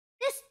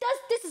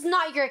This is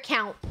not your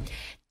account.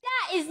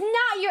 That is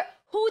not your...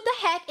 Who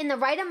the heck in the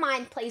right of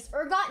mind plays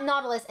Urgot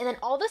Nautilus and then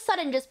all of a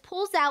sudden just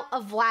pulls out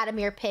a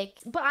Vladimir pick?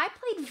 But I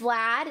played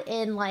Vlad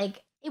and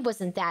like, it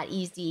wasn't that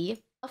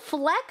easy. A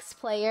flex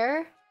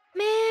player?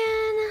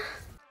 Man.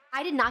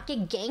 I did not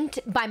get ganked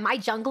by my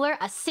jungler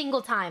a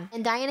single time.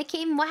 And Diana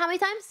came, what, how many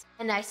times?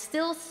 And I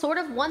still sort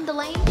of won the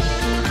lane.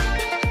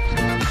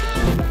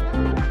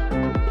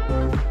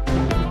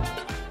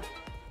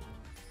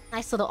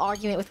 Nice little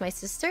argument with my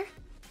sister.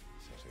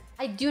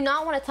 I do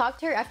not want to talk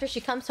to her after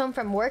she comes home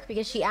from work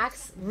because she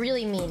acts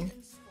really mean.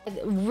 Like,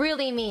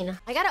 really mean.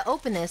 I gotta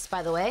open this,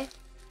 by the way.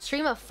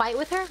 Stream a fight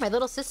with her, my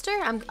little sister.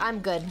 I'm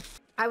good.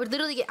 I would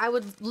literally I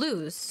would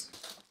lose.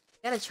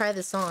 I gotta try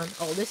this on.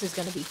 Oh, this is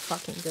gonna be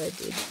fucking good,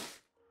 dude.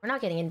 We're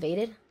not getting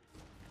invaded.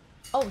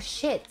 Oh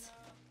shit.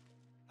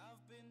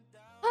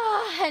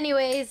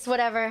 Anyways,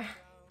 whatever.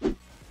 How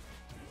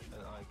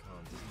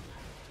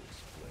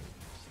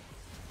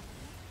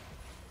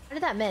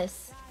did that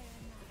miss?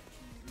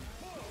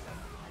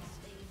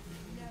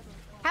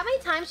 How many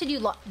times should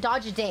you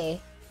dodge a day?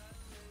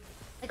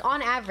 Like,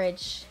 on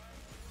average.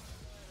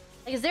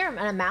 Like, is there an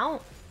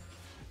amount?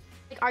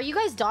 Like, are you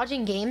guys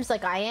dodging games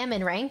like I am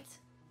in ranked?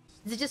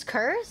 Is it just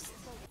cursed?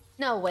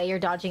 No way you're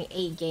dodging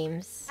 8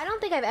 games. I don't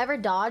think I've ever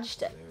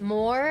dodged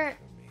more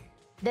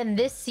than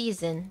this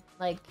season.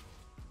 Like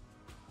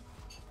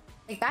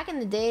back in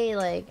the day,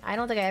 like, I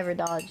don't think I ever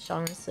dodged,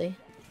 honestly.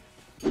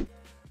 Freeze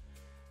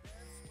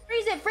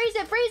it! Freeze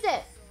it! Freeze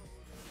it!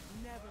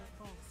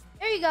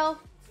 There you go.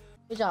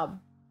 Good job.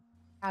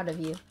 Proud of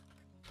you.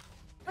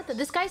 What the?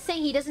 This guy's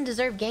saying he doesn't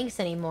deserve ganks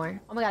anymore.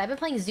 Oh my god, I've been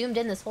playing zoomed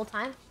in this whole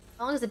time.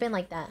 How long has it been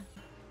like that?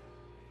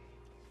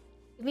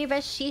 Give me your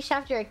best sheesh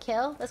after a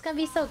kill? That's gonna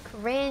be so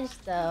cringe,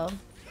 though.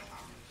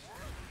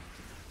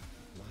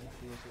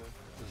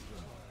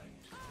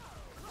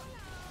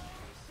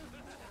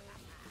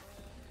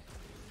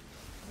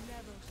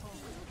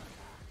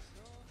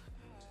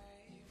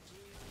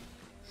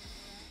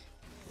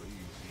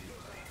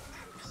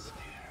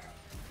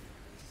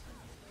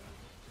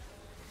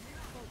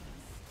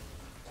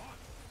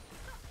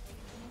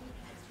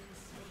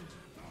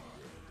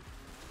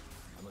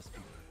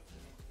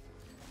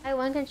 I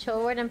one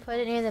control word and put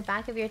it near the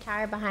back of your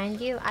tower behind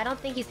you. I don't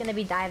think he's gonna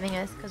be diving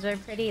us because we're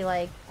pretty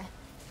like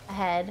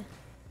ahead.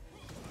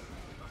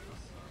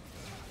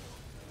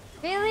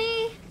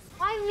 Really?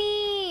 Why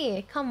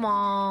me? Come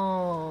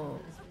on,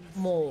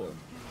 mold.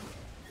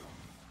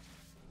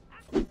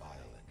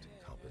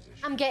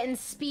 I'm getting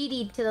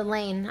speedy to the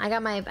lane. I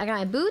got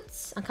my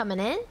boots. I'm coming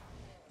in.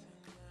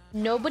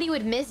 Nobody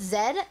would miss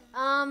Zed.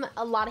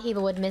 A lot of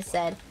people would miss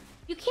Zed.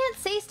 You can't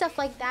say stuff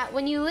like that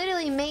when you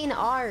literally main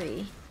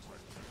Ahri.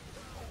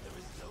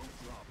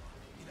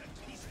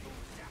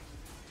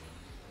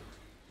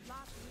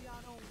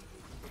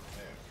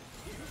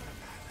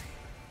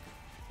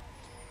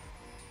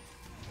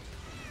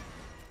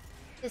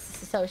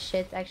 This is so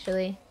shit,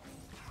 actually.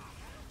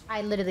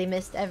 I literally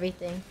missed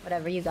everything.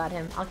 Whatever, you got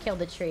him. I'll kill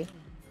the tree.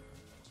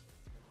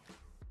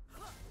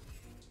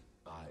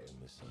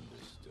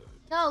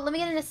 No, let me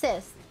get an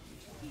assist.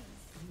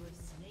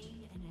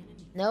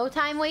 No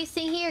time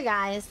wasting here,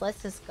 guys.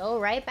 Let's just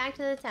go right back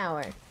to the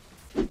tower.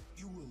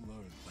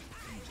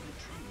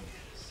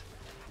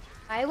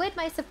 Why would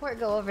my support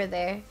go over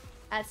there?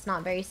 That's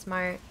not very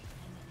smart.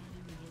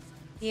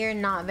 You're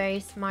not very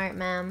smart,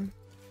 ma'am.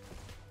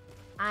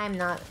 I'm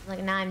not.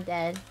 Like, now I'm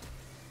dead.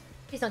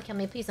 Please don't kill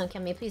me. Please don't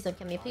kill me. Please don't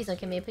kill me. Please don't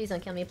kill me. Please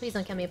don't kill me. Please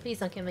don't kill me. Please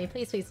don't kill me.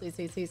 Please, please, please,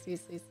 please, please,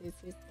 please, please, please,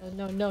 please.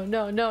 No, no,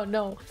 no, no,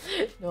 no.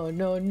 No,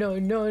 no, no,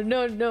 no,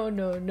 no, no,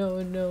 no,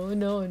 no, no,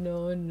 no,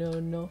 no, no,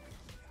 no.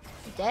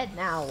 I'm dead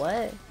now.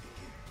 What?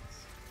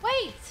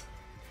 Wait!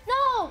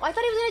 No! I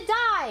thought he was gonna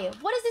die!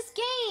 What is this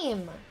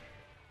game?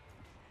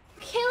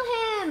 Kill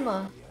him!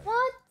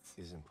 What?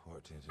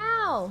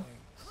 How?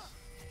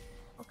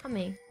 Oh,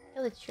 coming.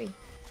 Kill the tree.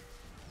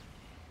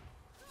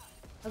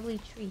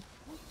 Ugly tree.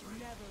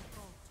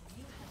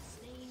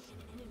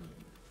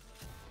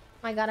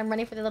 Oh my god, I'm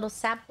running for the little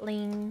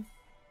sapling.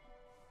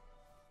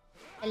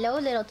 Hello,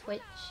 little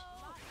Twitch.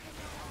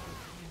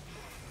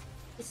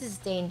 This is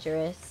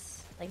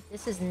dangerous. Like,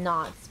 this is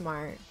not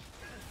smart.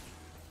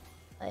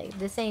 Like,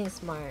 this ain't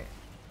smart.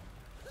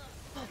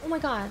 Oh my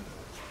god.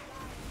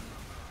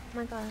 Oh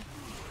my god.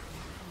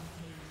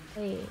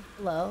 Wait,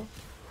 hello?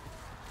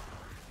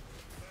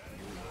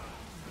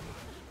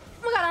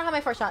 Oh my god, I don't have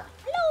my first shot.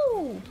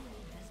 Hello!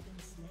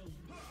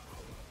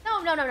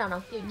 No, no, no, no,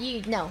 no.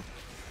 No.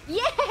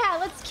 Yeah,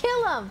 let's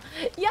kill him.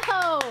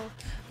 Yo.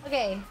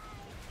 Okay.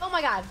 Oh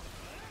my god.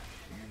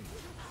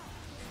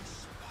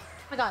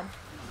 Oh my god.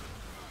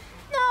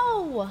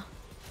 No.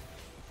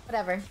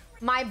 Whatever.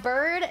 My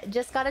bird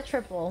just got a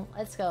triple.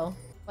 Let's go.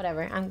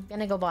 Whatever. I'm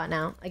gonna go bot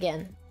now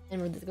again,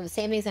 and the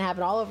same thing's gonna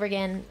happen all over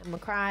again. I'm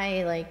gonna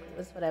cry. Like,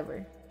 it's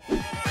whatever. Save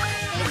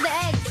the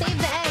egg. Save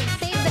the egg.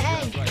 Save the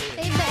egg.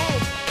 Save the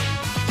egg.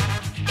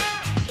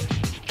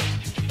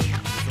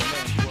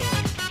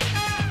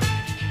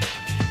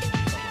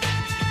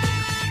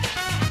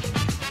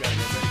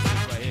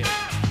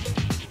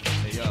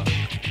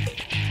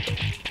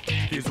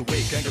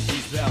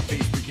 Canopies now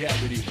face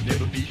reality,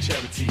 never be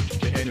charity.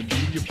 The enemy,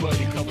 your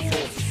buddy, covers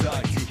all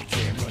society.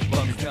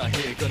 Mommy's not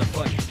here, gonna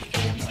fight.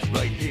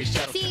 Right here,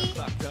 shadow. See,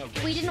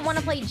 we didn't want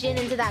to play Jhin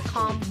into that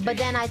comp, but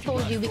then I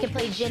told you we could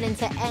play Jhin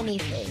into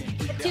anything.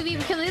 To be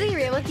completely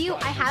real with you,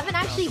 I haven't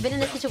actually been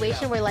in a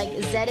situation where like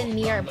Zed and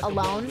me are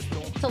alone.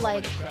 So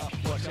like,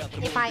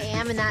 if I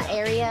am in that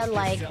area,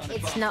 like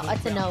it's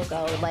a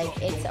no-go. Like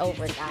it's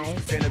over,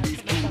 guys.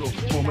 Enemies brutal,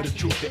 moment of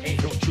truth, there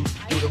ain't no truth.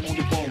 You're the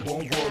only one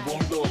world,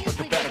 one law. But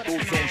the battle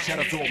goes on,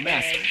 shadows on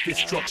mass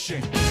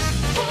destruction.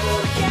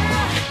 Oh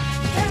yeah,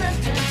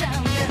 baby, baby.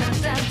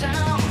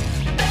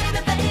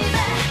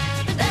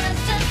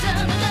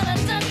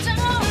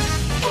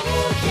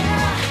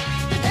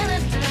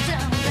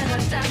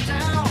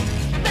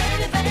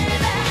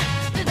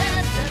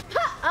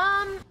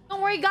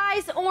 Don't worry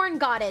guys, Ornn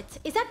got it.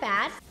 Is that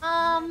bad?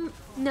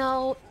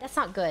 No, that's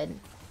not good.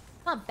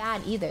 It's not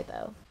bad either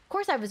though. Of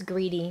course I was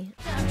greedy.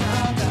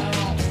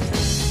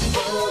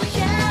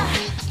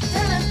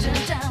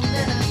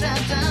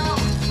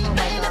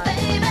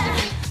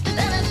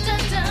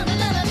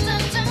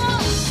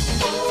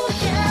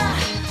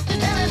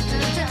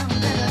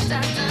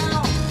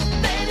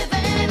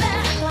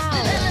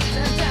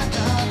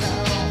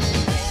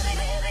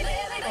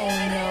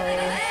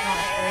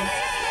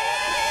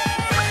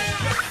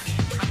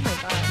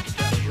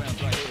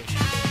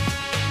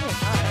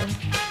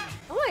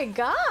 Oh my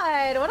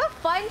god, what a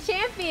fun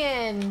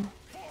champion!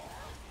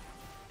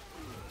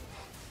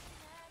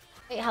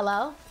 Wait,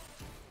 hello?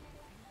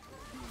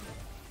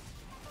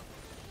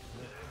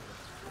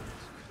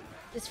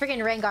 This freaking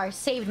Rengar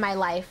saved my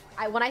life.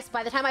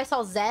 By the time I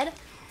saw Zed,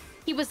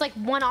 he was like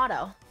 1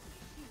 auto.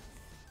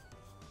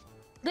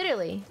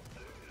 Literally.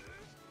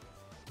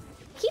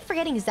 I keep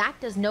forgetting Zac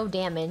does no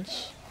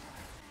damage.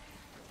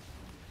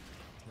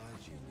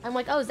 I'm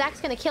like, oh, Zac's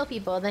gonna kill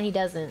people, and then he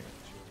doesn't.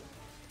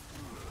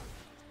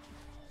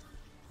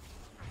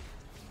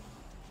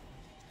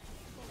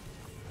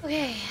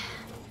 Okay.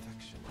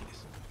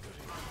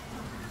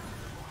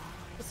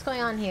 What's going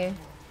on here?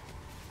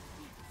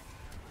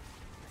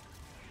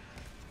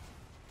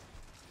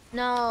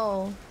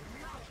 No.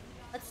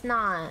 Let's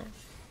not.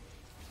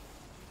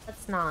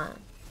 Let's not.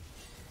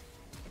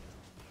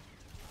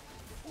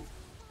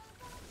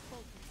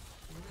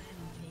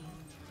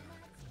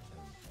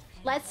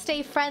 Let's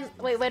stay friend.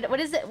 Wait, what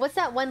is it? What's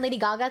that one Lady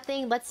Gaga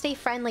thing? Let's stay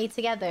friendly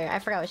together. I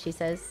forgot what she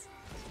says.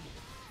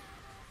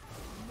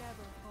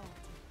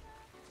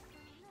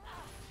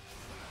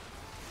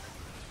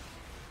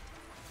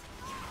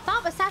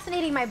 Stop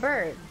assassinating my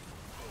bird.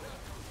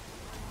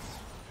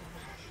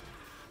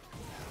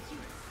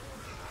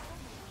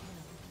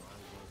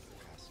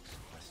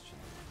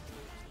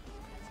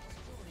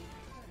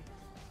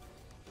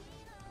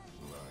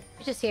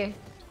 You're just here.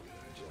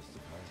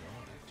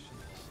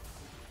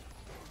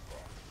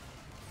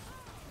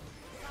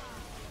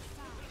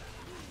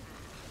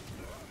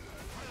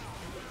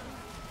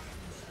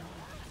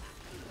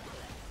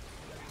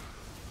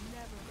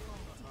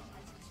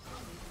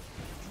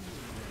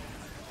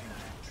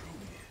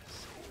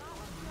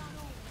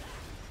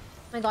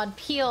 Oh my god,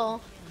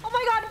 Peel. Oh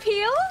my god,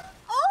 Peel?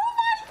 Oh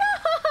my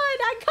god,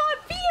 I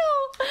got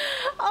Peel.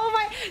 Oh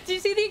my, do you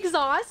see the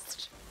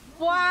exhaust?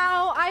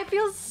 Wow, I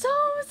feel so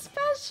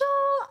special.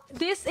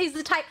 This is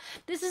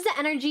the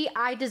energy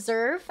I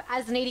deserve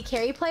as an AD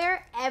carry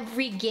player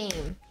every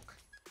game.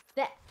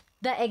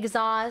 The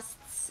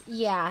exhausts,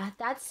 yeah,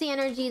 that's the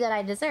energy that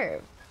I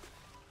deserve.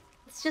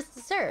 It's just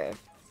deserved.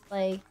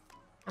 Like,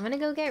 I'm gonna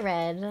go get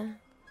red.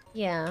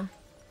 Yeah.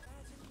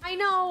 I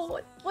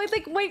know.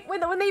 Wait,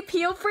 when they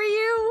peel for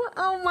you?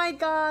 Oh my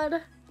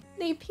god.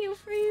 They peel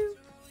for you.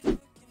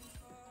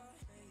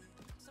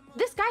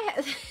 This guy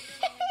has...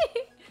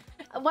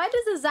 Why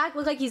does the Zac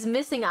look like he's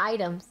missing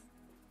items?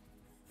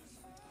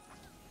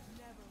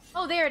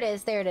 Oh, there it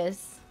is. There it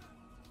is.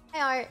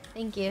 Hi, Art.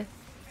 Thank you.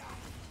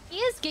 He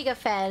is Giga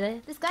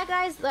Fed. This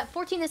guy's got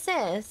 14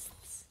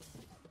 assists.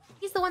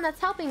 He's the one that's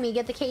helping me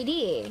get the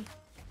KD.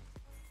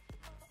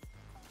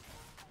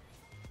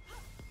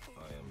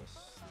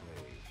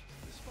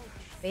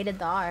 Baited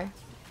the R.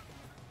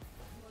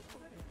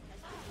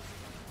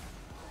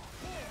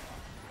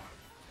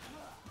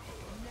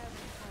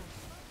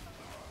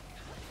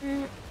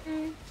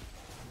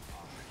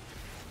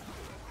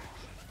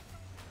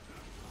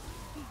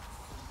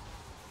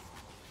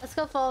 Let's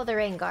go follow the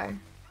Rengar.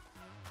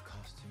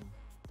 Costume,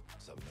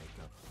 some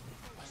makeup,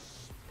 a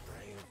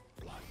spray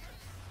of blood.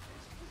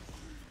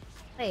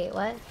 Wait,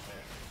 what?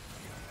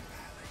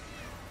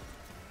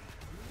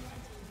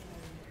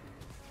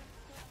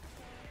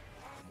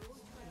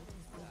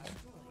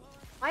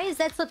 Why is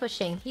Zed still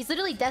pushing? He's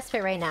literally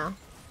desperate right now.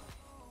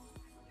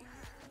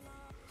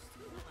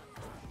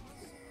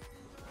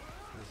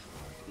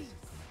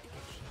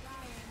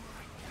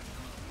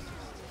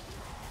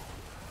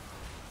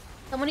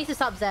 Someone needs to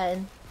stop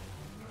Zed.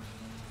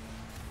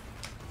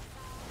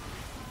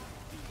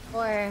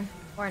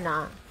 Or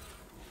not.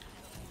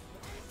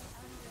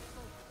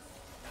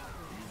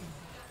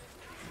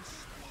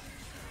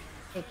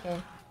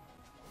 Okay.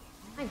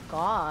 My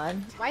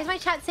god. Why is my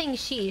chat saying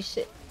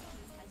sheesh?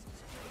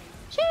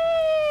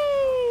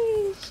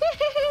 Sheesh!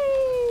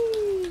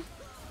 Sheesh! Is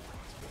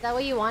that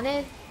what you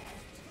wanted?